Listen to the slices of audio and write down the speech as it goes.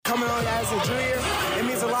coming on as a junior. It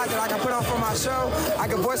means a lot that I can put on for my show. I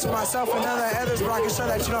can voice for myself and others, but I can show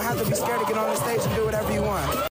that you don't have to be scared to get on the stage and do whatever you want.